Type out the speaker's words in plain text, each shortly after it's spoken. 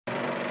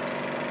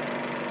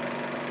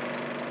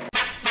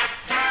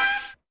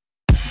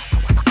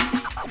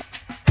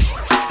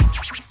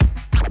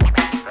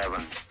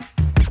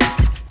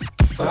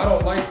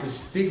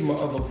stigma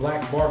of a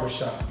black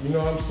barbershop. You know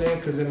what I'm saying?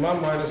 Because in my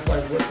mind, it's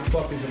like, what the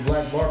fuck is a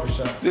black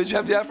barbershop? Did you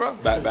have the afro?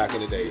 Back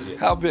in the days, yeah.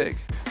 How big?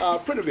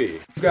 Pretty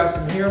big. You got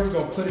some hair, we're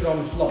gonna put it on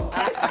the floor.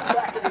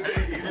 Back in the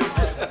days.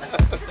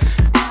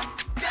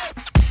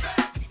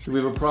 Do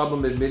we have a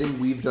problem admitting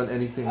we've done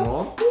anything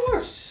wrong? Of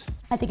course.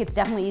 I think it's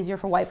definitely easier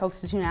for white folks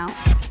to tune out.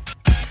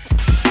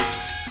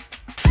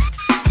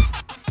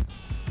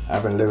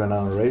 I've been living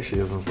under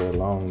racism for a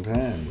long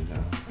time, you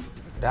know.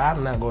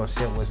 I'm not gonna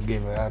accept what's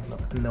given. I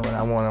know what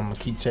I want. I'm gonna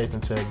keep chasing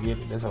until I get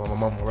it. That's how my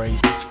mama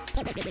raised me.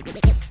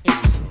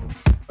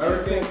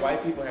 Everything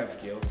white people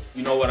have guilt.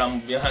 You know what? I'm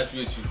gonna be honest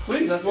with you.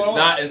 Please, that's what I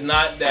want. It's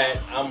not that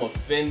I'm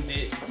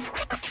offended.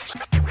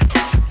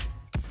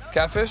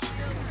 Catfish?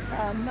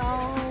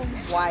 No,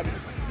 whiteys.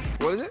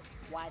 What is it?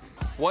 Whiteys.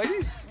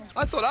 Whiteys?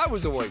 I thought I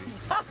was a whitey.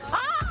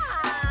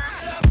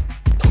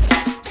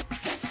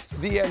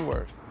 The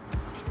N-word.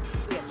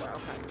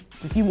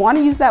 If you want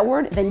to use that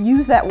word, then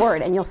use that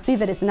word, and you'll see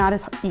that it's not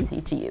as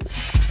easy to use.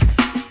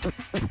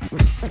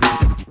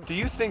 Do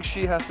you think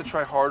she has to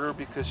try harder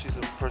because she's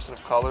a person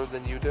of color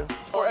than you do?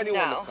 Or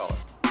anyone of color?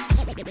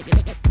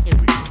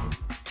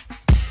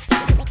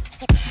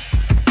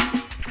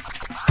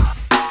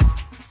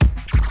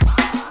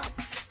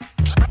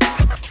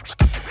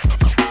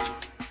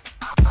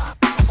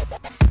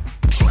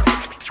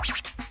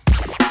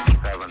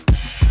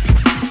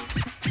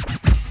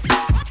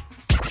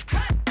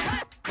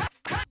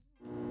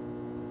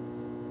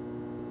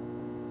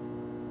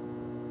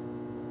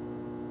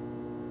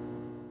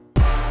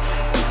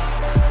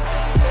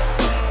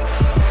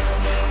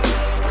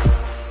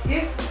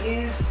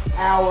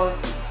 Our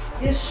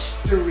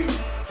history,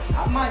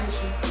 not my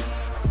history,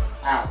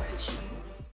 our history.